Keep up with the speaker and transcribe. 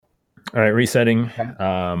All right, resetting. Okay.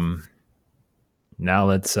 Now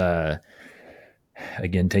let's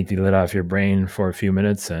again take the lid off your brain for a few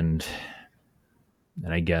minutes, and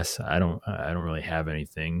I guess I don't really have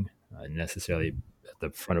anything necessarily at the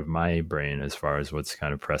front of my brain as far as what's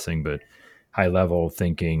kind of pressing, but high level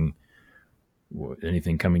thinking.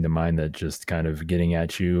 Anything coming to mind that just kind of getting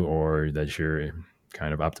at you, or that you're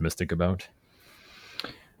kind of optimistic about?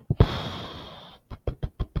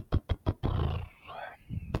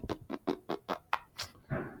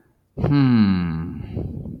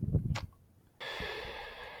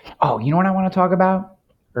 Oh, you know what I want to talk about?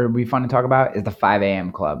 Or would be fun to talk about is the 5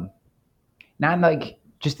 a.m. club. Not like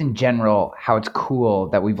just in general, how it's cool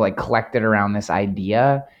that we've like collected around this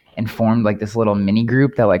idea and formed like this little mini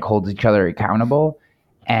group that like holds each other accountable.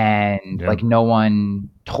 And Yeah. like no one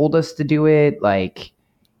told us to do it. Like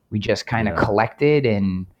we just kind of collected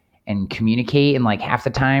and communicate. And like half the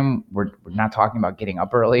time we're not talking about getting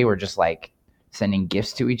up early. We're just like sending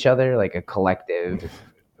gifts to each other, like a collective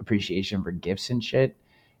appreciation for gifts and shit.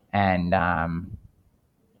 And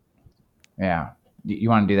yeah, you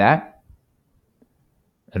want to do that?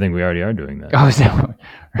 I think we already are doing that. Oh, is that what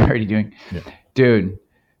we're already doing? Yeah. Dude,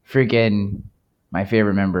 freaking my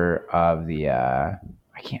favorite member of the I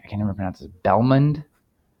can never pronounce this. Belmond.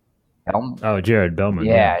 Oh, Jared Bellman.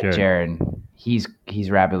 Yeah, Jared. He's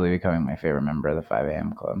rapidly becoming my favorite member of the 5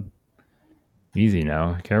 a.m. club. Easy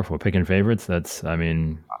now. Careful picking favorites. You're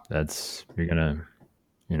gonna,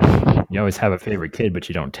 you always have a favorite kid, but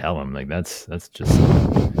you don't tell them. Like that's just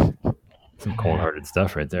some cold-hearted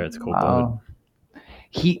stuff right there. It's cold-blooded.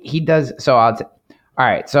 He does. So all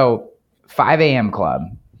right. So 5 a.m. club.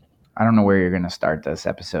 I don't know where you're gonna start this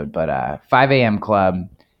episode, but 5 a.m. club.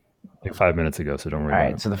 Like 5 minutes ago, so don't worry. All about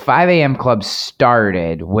right. it. So the 5 a.m. club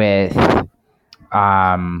started with,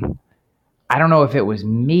 I don't know if it was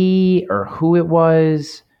me or who it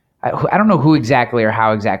was. I don't know who exactly or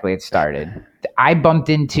how exactly it started. I bumped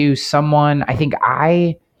into someone. I think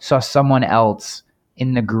I saw someone else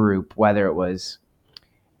in the group, whether it was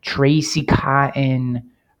Tracy Cotton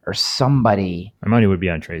or somebody. My money would be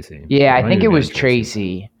on Tracy. Yeah, I think it was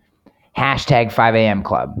Tracy. Hashtag 5 a.m.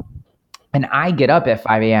 club. And I get up at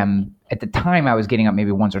 5 a.m. At the time, I was getting up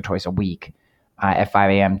maybe once or twice a week at 5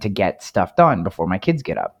 a.m. to get stuff done before my kids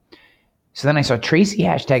get up. So then I saw Tracy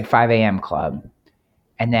hashtag 5 a.m. club.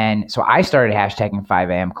 And then, so I started hashtagging 5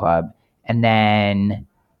 a.m. club. And then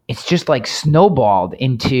it's just like snowballed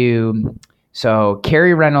into, so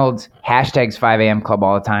Carrie Reynolds hashtags 5 a.m. club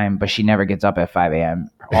all the time, but she never gets up at 5 a.m.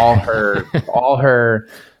 All her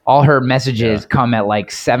messages come at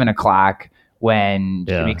like 7 o'clock when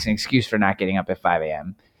she makes an excuse for not getting up at 5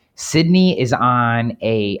 a.m. Sydney is on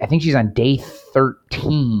I think she's on day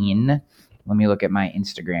 13. Let me look at my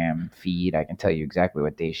Instagram feed. I can tell you exactly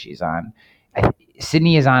what day she's on.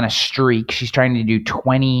 Sydney is on a streak. She's trying to do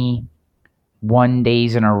 21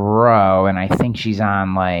 days in a row, and I think she's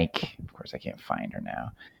on like, of course I can't find her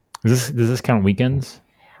now. Does this count weekends?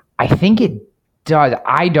 I think it does.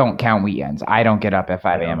 I don't count weekends. I don't get up at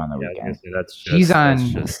 5 a.m. on the weekend. She's on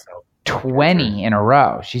 20 in a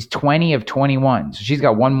row. She's 20 of 21. So she's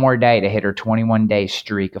got one more day to hit her 21-day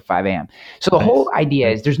streak of 5 a.m. So the whole idea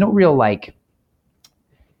is there's no real like,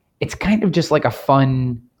 it's kind of just like a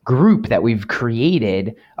fun group that we've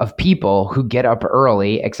created of people who get up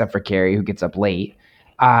early, except for Carrie who gets up late.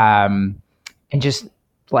 And just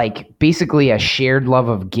like basically a shared love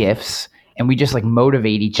of gifts. And we just like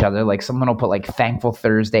motivate each other. Like someone will put like Thankful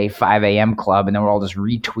Thursday 5 a.m. club, and then we'll all just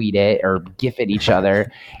retweet it or gif at each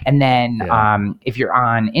other. And then if you're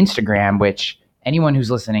on Instagram, which anyone who's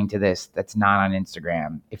listening to this that's not on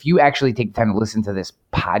Instagram, if you actually take the time to listen to this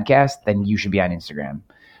podcast, then you should be on Instagram.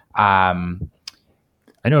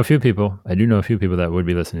 I know a few people. I do know a few people that would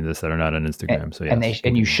be listening to this that are not on Instagram. So yes.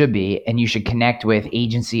 And you should be, and you should connect with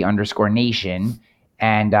agency_nation.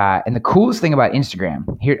 And the coolest thing about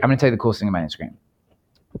Instagram, here, I'm going to tell you the coolest thing about Instagram.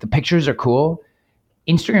 The pictures are cool.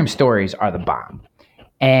 Instagram stories are the bomb.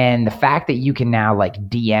 And the fact that you can now like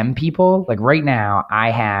DM people, like right now I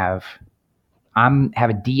have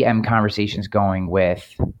DM conversations going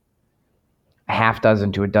with a half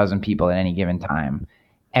dozen to a dozen people at any given time.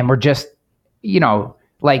 And we're just,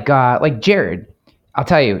 like Jared, I'll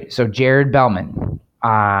tell you. So Jared Bellman,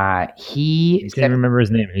 he can't remember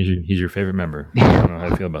his name. He's your favorite member. I don't know how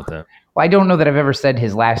I feel about that. Well, I don't know that I've ever said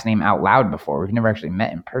his last name out loud before. We've never actually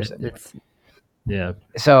met in person. Yeah.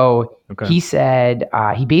 So he said,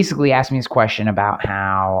 he basically asked me this question about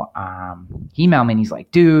how he emailed me and he's like,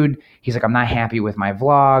 dude, I'm not happy with my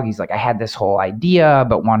vlog. He's like, I had this whole idea,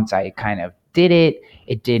 but once I kind of did it.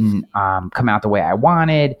 It didn't come out the way I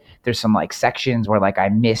wanted. There's some like sections where like I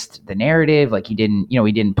missed the narrative. Like he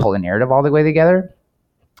didn't pull the narrative all the way together.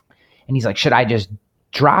 And he's like, should I just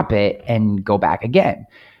drop it and go back again?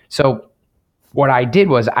 So what I did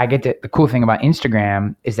was the cool thing about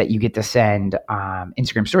Instagram is that you get to send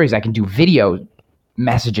Instagram stories. I can do video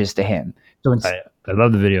messages to him. So I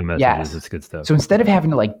love the video messages. Yes. It's good stuff. So instead of having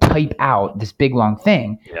to like type out this big long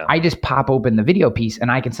thing, I just pop open the video piece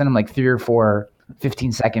and I can send him like 3 or 4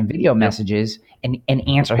 15-second video messages and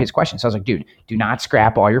answer his questions. So I was like, dude, do not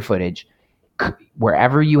scrap all your footage.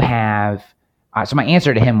 Wherever you have. So my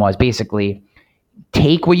answer to him was basically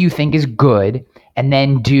take what you think is good and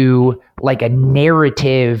then do like a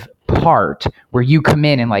narrative part where you come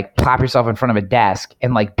in and like plop yourself in front of a desk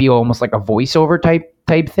and like be almost like a voiceover type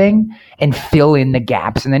thing and fill in the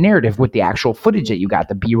gaps in the narrative with the actual footage that you got,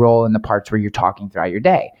 the B-roll and the parts where you're talking throughout your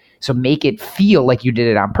day. So make it feel like you did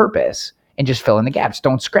it on purpose and just fill in the gaps.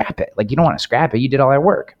 Don't scrap it. Like you don't want to scrap it. You did all that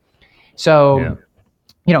work. So,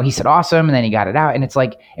 he said awesome. And then he got it out and it's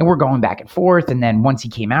like, and we're going back and forth. And then once he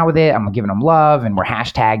came out with it, I'm giving him love and we're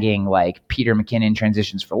hashtagging like Peter McKinnon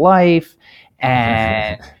Transitions for Life.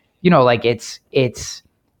 And, like it's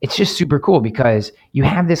just super cool because you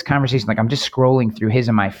have this conversation. Like I'm just scrolling through his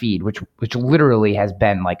and my feed, which literally has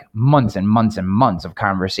been like months and months and months of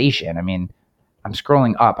conversation. I mean, I'm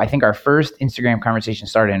scrolling up. I think our first Instagram conversation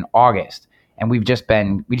started in August and we just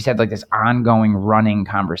had like this ongoing running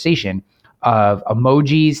conversation of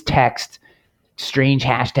emojis, text, strange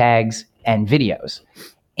hashtags, and videos.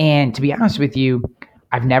 And to be honest with you,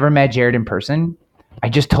 I've never met Jared in person. I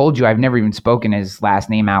just told you I've never even spoken his last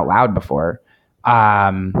name out loud before.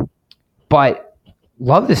 But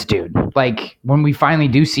love this dude. Like when we finally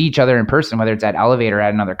do see each other in person, whether it's at Elevate or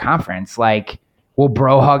at another conference, like we'll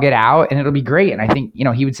bro hug it out and it'll be great. And I think,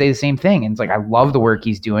 he would say the same thing. And it's like, I love the work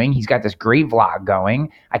he's doing. He's got this great vlog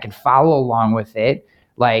going. I can follow along with it.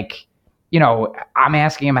 Like, I'm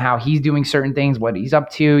asking him how he's doing certain things, what he's up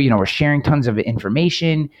to. We're sharing tons of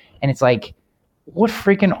information. And it's like, what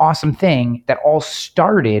freaking awesome thing that all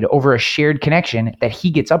started over a shared connection that he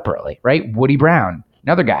gets up early, right? Woody Brown,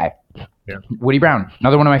 another guy. Yeah. Woody Brown,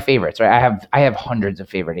 another one of my favorites, right? I have hundreds of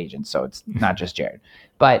favorite agents, so it's not just Jared.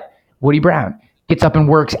 But Woody Brown gets up and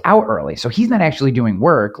works out early. So he's not actually doing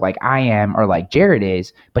work like I am or like Jared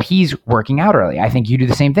is, but he's working out early. I think you do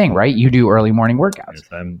the same thing, right? You do early morning workouts. Yes,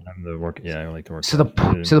 I'm the work. Yeah, I like to work. So the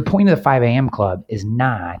point of the 5 a.m. club is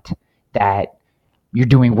not that you're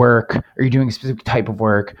doing work or you're doing a specific type of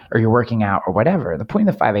work or you're working out or whatever. The point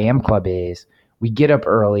of the 5 a.m. club is we get up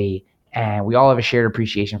early and we all have a shared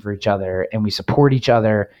appreciation for each other and we support each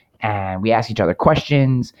other and we ask each other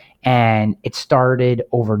questions. And it started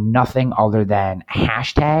over nothing other than a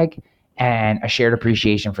hashtag and a shared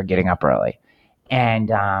appreciation for getting up early. And,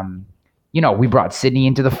 we brought Sydney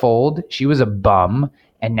into the fold. She was a bum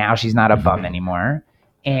and now she's not a bum anymore.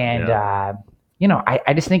 And, I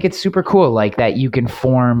just think it's super cool, like that you can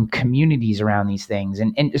form communities around these things.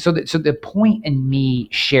 And so the point in me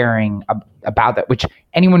sharing about that, which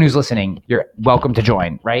anyone who's listening, you're welcome to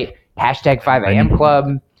join, right? Hashtag 5 a.m.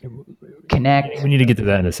 club. Connect. We need to get to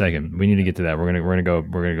that in a second. We need to get to that. We're gonna go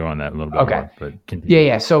on that a little bit. Okay. More, but continue.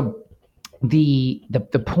 Yeah. So the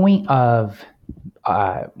point of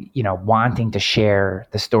wanting to share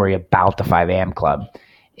the story about the 5 a.m. club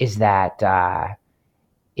is that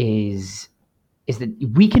we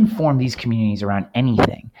can form these communities around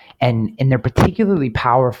anything, and they're particularly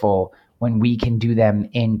powerful when we can do them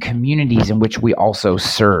in communities in which we also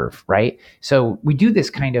serve. Right. So we do this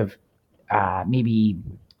kind of maybe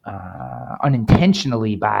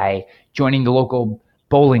unintentionally by joining the local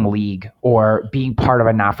bowling league or being part of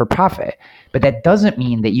a not-for-profit. But that doesn't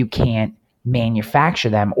mean that you can't manufacture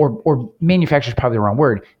them or manufacture is probably the wrong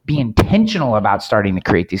word, be intentional about starting to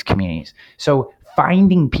create these communities. So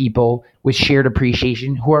finding people with shared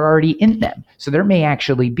appreciation who are already in them. So there may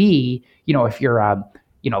actually be, if you're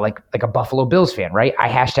like a Buffalo Bills fan, right? I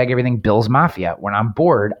hashtag everything Bills Mafia. When I'm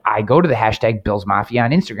bored, I go to the hashtag Bills Mafia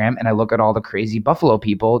on Instagram and I look at all the crazy Buffalo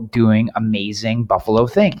people doing amazing Buffalo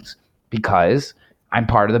things because I'm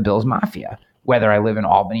part of the Bills Mafia. Whether I live in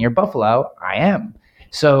Albany or Buffalo, I am.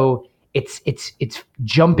 So it's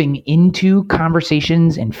jumping into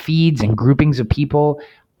conversations and feeds and groupings of people,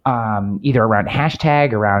 either around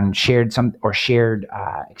hashtag, around shared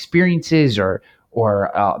experiences or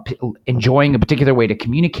enjoying a particular way to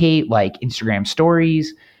communicate, like Instagram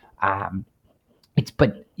stories.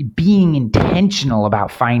 But being intentional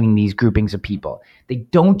about finding these groupings of people. They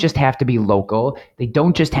don't just have to be local. They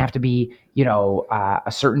don't just have to be, a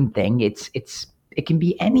certain thing. It can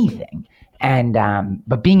be anything. And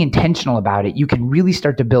but being intentional about it, you can really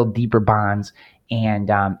start to build deeper bonds.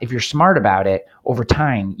 And if you're smart about it, over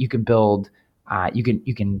time, you can build, you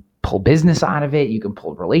can pull business out of it. You can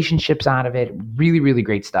pull relationships out of it. Really, really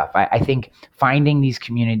great stuff. I think finding these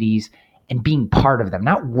communities and being part of them,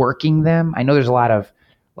 not working them. I know there's a lot of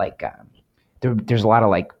like, there's a lot of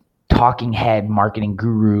like talking head marketing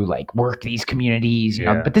guru, like work these communities, you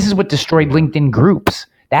know, but this is what destroyed LinkedIn groups.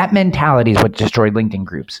 That mentality is what destroyed LinkedIn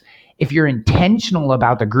groups. If you're intentional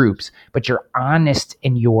about the groups, but you're honest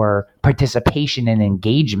in your participation and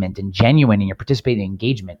engagement and genuine in your participating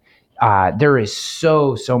engagement, there is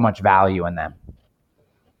so much value in them.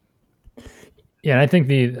 Yeah, and I think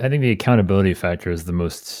the accountability factor is the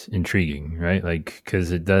most intriguing, right? Like,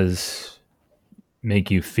 because it does make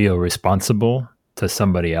you feel responsible to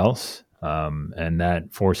somebody else, and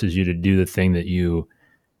that forces you to do the thing that you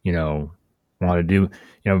want to do.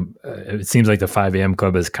 It seems like the 5 a.m.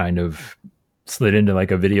 club has kind of slid into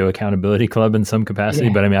like a video accountability club in some capacity,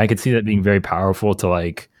 but I mean, I could see that being very powerful to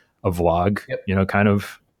like a vlog, kind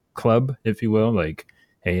of club, if you will. Like,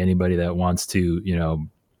 hey, anybody that wants to,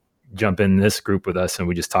 jump in this group with us and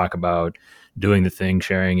we just talk about doing the thing,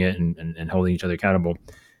 sharing it, and holding each other accountable.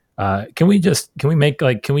 Can we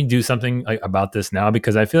do something about this now?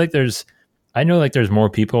 Because I feel like there's more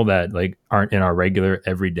people that like aren't in our regular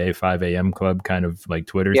everyday 5 a.m. club kind of like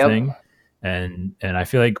Twitter thing. And I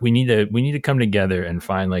feel like we need to come together and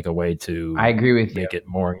find like a way to make it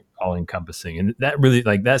more all encompassing. And that really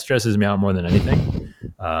that stresses me out more than anything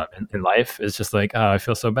in life. It's just like, I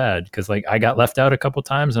feel so bad because like I got left out a couple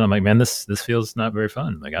times and I'm like, man, this feels not very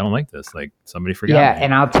fun. Like, I don't like this. Like, somebody forgot me.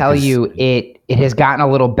 And I'll tell you, it has gotten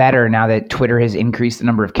a little better now that Twitter has increased the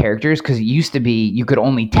number of characters, because it used to be you could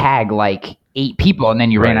only tag like 8 people and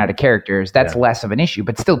then you ran out of characters. That's less of an issue,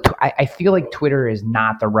 but still, I feel like Twitter is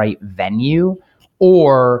not the right venue,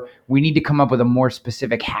 or we need to come up with a more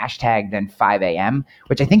specific hashtag than 5 a.m.,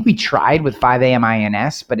 which I think we tried with 5 a.m.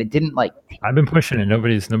 INS, but it didn't like. I've been pushing it.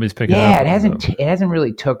 Nobody's picking it up. Yeah, it hasn't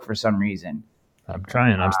really took for some reason. I'm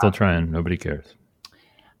trying. I'm still trying. Nobody cares.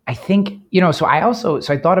 I think, so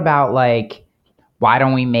I thought about like, why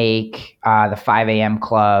don't we make the 5 a.m.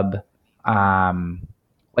 club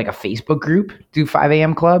like a Facebook group, do 5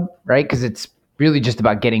 a.m. club, right? Because it's really just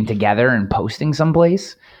about getting together and posting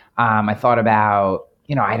someplace. I thought about,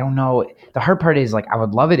 I don't know. The hard part is like, I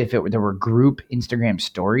would love it if there were group Instagram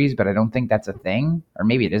stories, but I don't think that's a thing. Or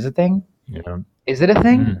maybe it is a thing. Yeah. Is it a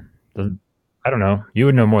thing? I don't know. You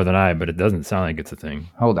would know more than I, but it doesn't sound like it's a thing.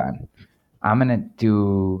 Hold on. I'm gonna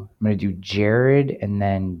do Jared and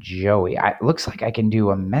then Joey. It looks like I can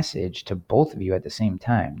do a message to both of you at the same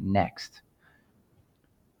time. Next.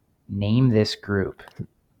 Name this group.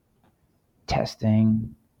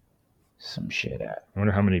 Testing some shit out. I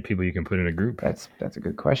wonder how many people you can put in a group. That's a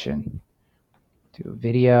good question. Do a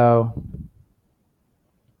video.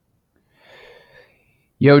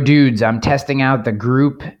 Yo, dudes, I'm testing out the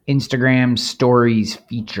group Instagram stories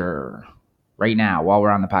feature right now while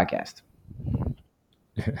we're on the podcast.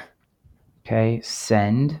 Okay,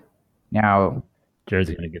 send. Now,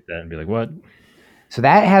 Jared's going to get that and be like, what? So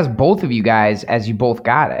that has both of you guys as you both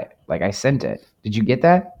got it. Like, I sent it. Did you get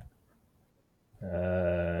that?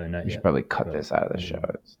 Not yet. We should probably cut this out of the show.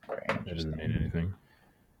 That doesn't mean anything.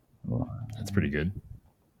 That's pretty good.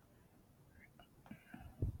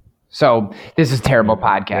 So this is terrible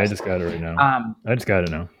podcast. Yeah, I just got it right now. I just got it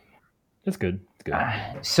now. That's good. It's good.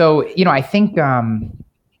 So, I think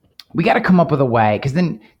we got to come up with a way, because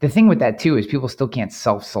then the thing with that too is people still can't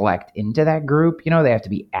self-select into that group. They have to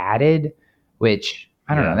be added, which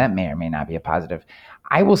I don't know. That may or may not be a positive.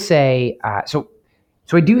 I will say, so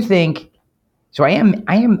I do think, so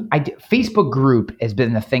Facebook group has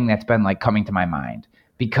been the thing that's been like coming to my mind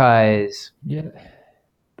because. Yeah.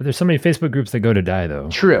 But there's so many Facebook groups that go to die though.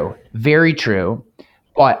 True. Very true.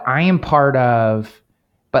 But I am part of,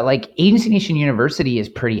 but like Agency Nation University is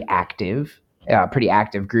pretty active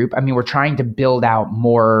group. I mean, we're trying to build out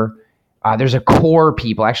more. There's a core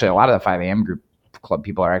people. Actually, a lot of the 5 a.m. group club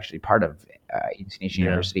people are actually part of Agency Nation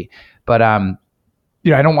University. But I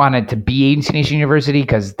don't want it to be Agency Nation University,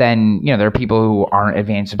 because then there are people who aren't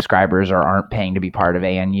advanced subscribers or aren't paying to be part of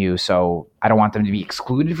ANU. So I don't want them to be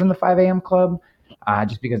excluded from the 5 a.m. club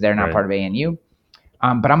just because they're not part of ANU.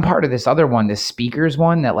 But I'm part of this other one, this speakers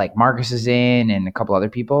one that like Marcus is in and a couple other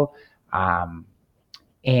people.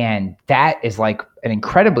 And that is like an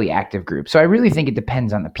incredibly active group. So I really think it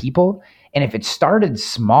depends on the people. And if it started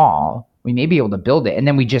small, we may be able to build it. And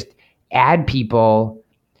then we just add people.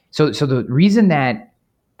 So the reason that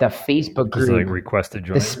the Facebook group, like request to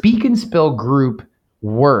join, the Speak and Spill group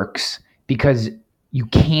works because you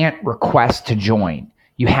can't request to join.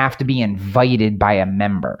 you have to be invited by a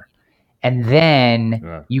member, and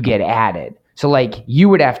then you get added. So like you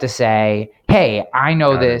would have to say, hey, I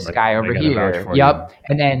know this guy over here. Yep.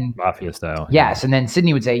 And then mafia style. Yes. And then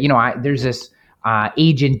Sydney would say, there's this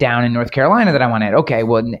agent down in North Carolina that I want to add. Okay.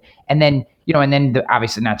 Well, and then,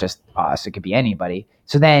 obviously not just us, it could be anybody.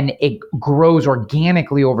 So then it grows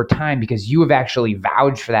organically over time because you have actually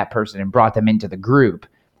vouched for that person and brought them into the group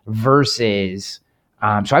versus,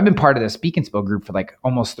 so I've been part of the Speak and Spill group for like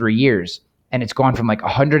almost 3 years. And it's gone from like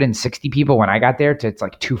 160 people when I got there to it's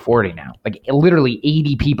like 240 now. Like literally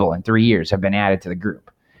 80 people in 3 years have been added to the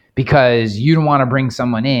group because you don't want to bring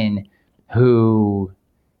someone in who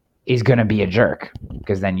is going to be a jerk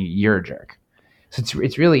because then you're a jerk. So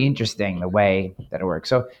it's really interesting the way that it works.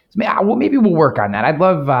 So maybe we'll work on that. I'd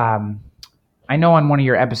love, I know on one of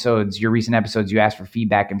your episodes, your recent episodes, you asked for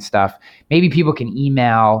feedback and stuff. Maybe people can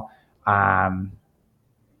email,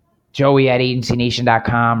 Joey at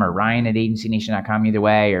agencynation.com or Ryan at agencynation.com either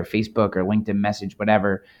way, or Facebook or LinkedIn message,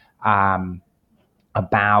 whatever, about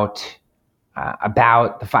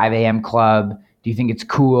the 5 a.m. club. Do you think it's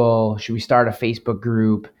cool? Should we start a Facebook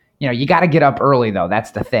group? You got to get up early though.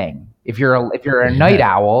 That's the thing. If you're a night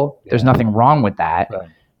owl, there's nothing wrong with that. Right.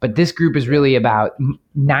 But this group is really about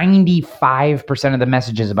 95% of the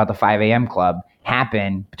messages about the 5 a.m. club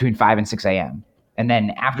happen between 5 and 6 a.m. And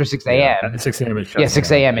then after 6 a.m., 6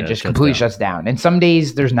 a.m. it just completely shuts down. And some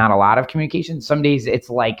days there's not a lot of communication. Some days it's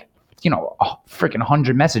like, freaking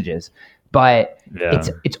 100 messages. But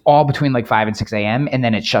it's all between like 5 and 6 a.m. and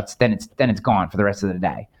then it shuts. Then it's gone for the rest of the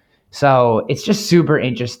day. So it's just super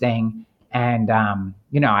interesting. And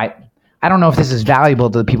I don't know if this is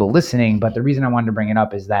valuable to the people listening, but the reason I wanted to bring it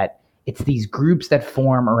up is that it's these groups that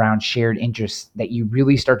form around shared interests that you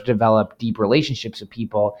really start to develop deep relationships with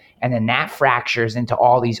people. And then that fractures into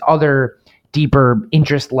all these other deeper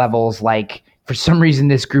interest levels. Like for some reason,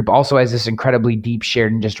 this group also has this incredibly deep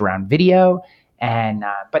shared interest around video and,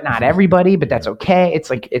 but not everybody, but that's okay.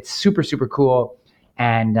 It's super, super cool.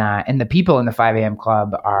 And the people in the 5 a.m.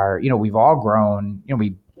 club are, we've all grown,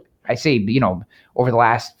 over the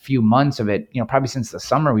last few months of it, probably since the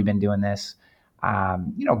summer we've been doing this,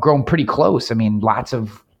 grown pretty close. I mean, lots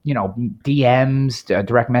of, DMs,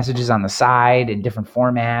 direct messages on the side in different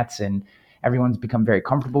formats, and everyone's become very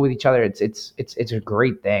comfortable with each other. It's a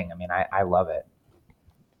great thing. I mean, I love it.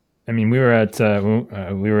 I mean, we were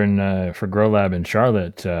in for Grow Lab in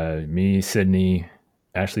Charlotte, me, Sydney,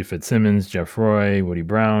 Ashley Fitzsimmons, Jeff Roy, Woody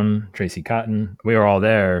Brown, Tracy Cotton. We were all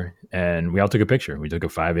there and we all took a picture. We took a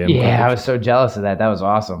 5 a.m. Yeah, I was so jealous of that. That was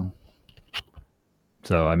awesome.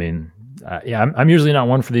 So, I mean, I'm usually not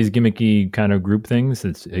one for these gimmicky kind of group things.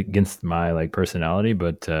 It's against my like personality,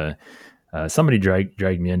 but somebody dragged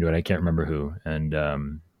me into it. I can't remember who, and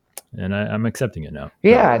I'm accepting it now.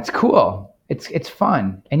 Yeah, it's cool. It's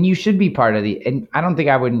fun, and you should be part of the. And I don't think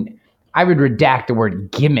I would redact the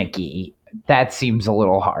word gimmicky. That seems a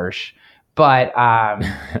little harsh, but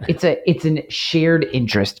it's a shared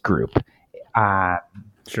interest group.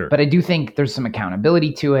 Sure. But I do think there's some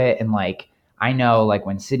accountability to it, and like. I know, like,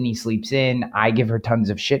 when Sydney sleeps in, I give her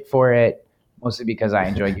tons of shit for it, mostly because I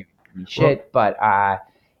enjoy giving her shit. But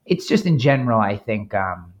it's just in general, I think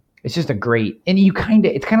it's just a great, and it's kind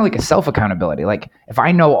of like a self-accountability. Like, if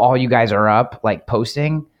I know all you guys are up, like,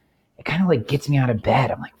 posting, it kind of, like, gets me out of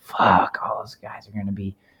bed. I'm like, fuck, all those guys are going to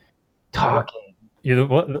be talking.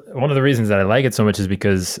 One of the reasons that I like it so much is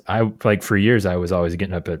because for years, I was always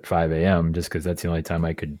getting up at 5 a.m. just because that's the only time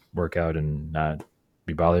I could work out and not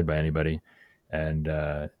be bothered by anybody. And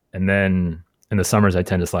then in the summers I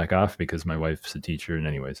tend to slack off because my wife's a teacher. And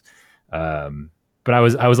anyways, but I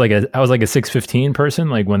was like a 6:15 person,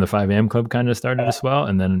 like when the 5 a.m. club kind of started to swell,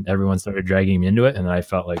 and then everyone started dragging me into it, and then I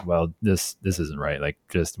felt like, well, this isn't right. Like,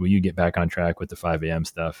 just will you get back on track with the 5 a.m.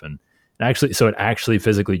 stuff? And actually, so it actually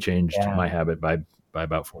physically changed my habit by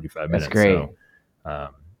about 45 minutes. That's great. So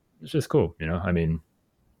it's just cool, I mean,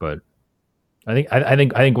 but I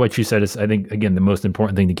think what you said is, I think again, the most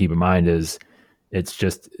important thing to keep in mind is. It's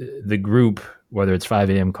just the group, whether it's 5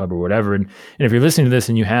 a.m. club or whatever. And if you're listening to this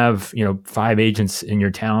and you have, 5 agents in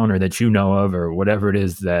your town or that you know of or whatever it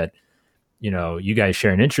is that, you guys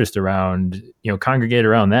share an interest around, congregate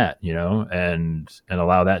around that, and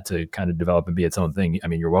allow that to kind of develop and be its own thing. I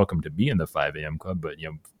mean, you're welcome to be in the 5 a.m. club, but,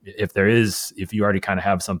 if you already kind of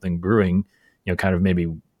have something brewing, kind of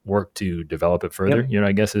maybe work to develop it further,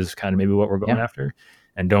 I guess is kind of maybe what we're going after.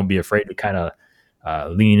 And don't be afraid to kind of,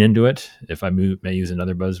 lean into it, if I may use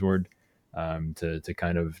another buzzword, to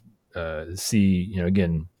kind of see,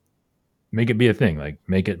 again, make it be a thing, like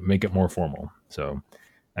make it more formal. So,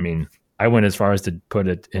 I mean, I went as far as to put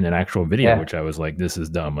it in an actual video, Yeah. which I was like, this is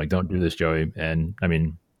dumb. Like, don't do this, Joey. And I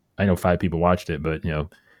mean, I know 5 people watched it, but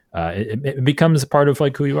it becomes a part of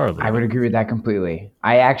like who you are. I would agree with that completely.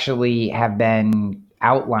 I actually have been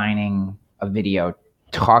outlining a video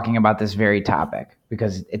talking about this very topic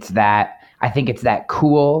because I think it's that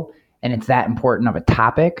cool and it's that important of a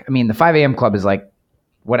topic. I mean, the 5 a.m. club is like,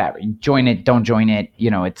 whatever, you join it, don't join it.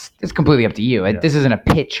 It's completely up to you. Yeah. This isn't a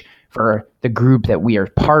pitch for the group that we are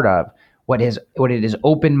part of. What it has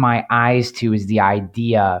opened my eyes to is the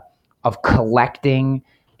idea of collecting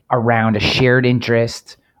around a shared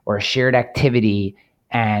interest or a shared activity,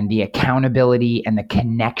 and the accountability and the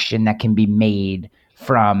connection that can be made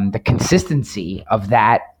from the consistency of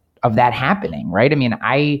that happening, right? I mean,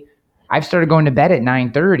 I've started going to bed at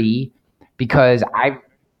 9:30 because I've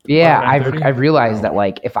realized that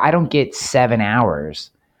like if I don't get 7 hours,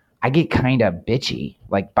 I get kind of bitchy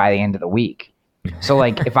like by the end of the week. So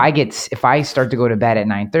like if I start to go to bed at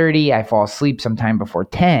 9:30, I fall asleep sometime before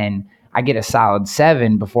 10, I get a solid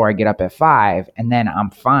 7 before I get up at 5, and then I'm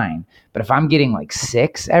fine. But if I'm getting like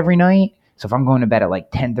 6 every night, so if I'm going to bed at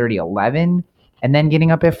like 10:30, 11, and then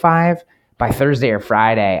getting up at 5, by Thursday or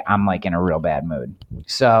Friday, I'm like in a real bad mood.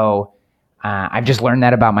 So I've just learned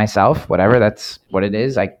that about myself. Whatever, that's what it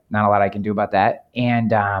is. Not a lot I can do about that.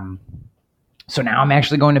 And so now I'm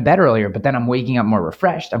actually going to bed earlier, but then I'm waking up more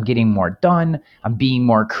refreshed. I'm getting more done. I'm being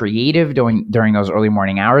more creative during those early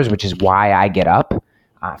morning hours, which is why I get up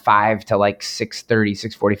 5 to like 6:30,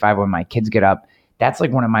 6:45 when my kids get up. That's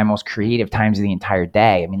like one of my most creative times of the entire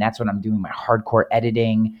day. I mean, that's when I'm doing my hardcore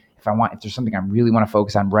editing. If there's something I really want to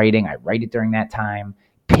focus on writing, I write it during that time.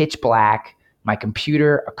 Pitch black, my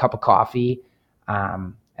computer, a cup of coffee,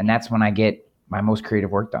 and that's when I get my most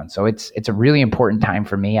creative work done. So it's a really important time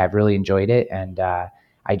for me. I've really enjoyed it, and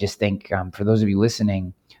I just think for those of you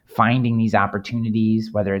listening, finding these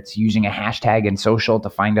opportunities, whether it's using a hashtag in social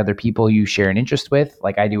to find other people you share an interest with,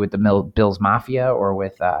 like I do with the Bills Mafia or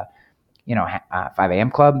with 5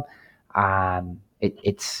 a.m. Club,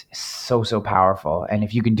 it's so powerful. And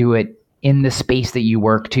if you can do it in the space that you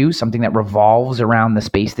work too, something that revolves around the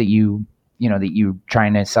space that you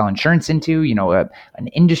trying to sell insurance into, an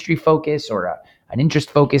industry focus or an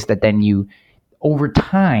interest focus, that then you, over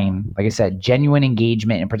time, like I said, genuine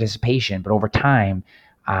engagement and participation, but over time,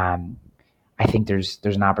 I think there's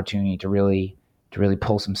an opportunity to really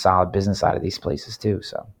pull some solid business out of these places too.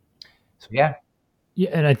 So yeah.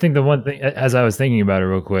 Yeah, and I think the one thing, as I was thinking about it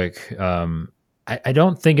real quick, I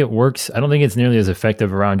don't think it works. I don't think it's nearly as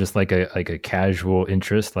effective around just like a casual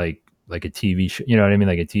interest, like a TV show. You know what I mean?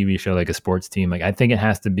 Like a TV show, like a sports team. Like I think it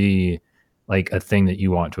has to be like a thing that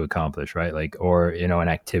you want to accomplish, right? Like, or an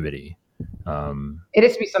activity. It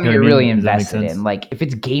has to be something you're really invested in. Like if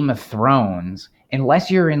it's Game of Thrones,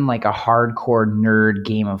 unless you're in like a hardcore nerd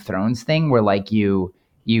Game of Thrones thing where like you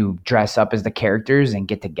dress up as the characters and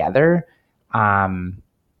get together,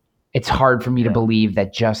 it's hard for me to believe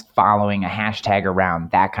that just following a hashtag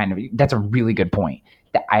around that's a really good point.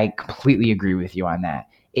 I completely agree with you on that.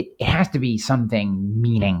 It has to be something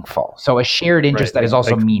meaningful. So a shared interest that is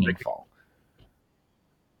also meaningful.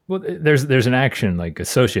 Well, there's an action like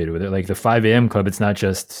associated with it. Like the 5 a.m. club, it's not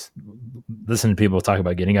just listen to people talk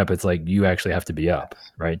about getting up. It's like you actually have to be up,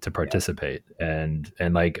 right, to participate. And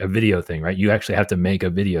like a video thing, right? You actually have to make a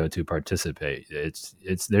video to participate.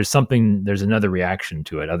 There's another reaction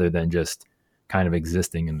to it other than just kind of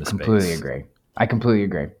existing in the space. I completely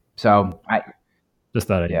agree. So I just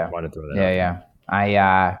thought I wanted to throw that out.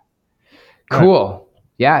 Yeah. Cool. Right.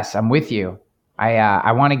 Yes, I'm with you.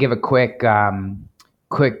 I want to give a quick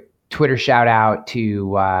Twitter shout out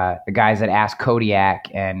to the guys at Ask Kodiak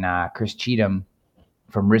and Chris Cheatham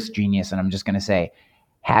from Risk Genius. And I'm just going to say,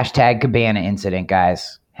 hashtag Cabana incident,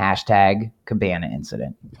 guys. Hashtag Cabana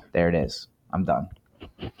incident. There it is. I'm done.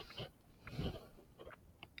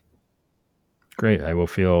 Great. I will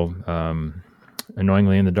feel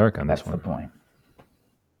annoyingly in the dark on this one. That's the point.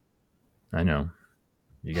 I know.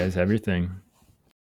 You guys have your thing.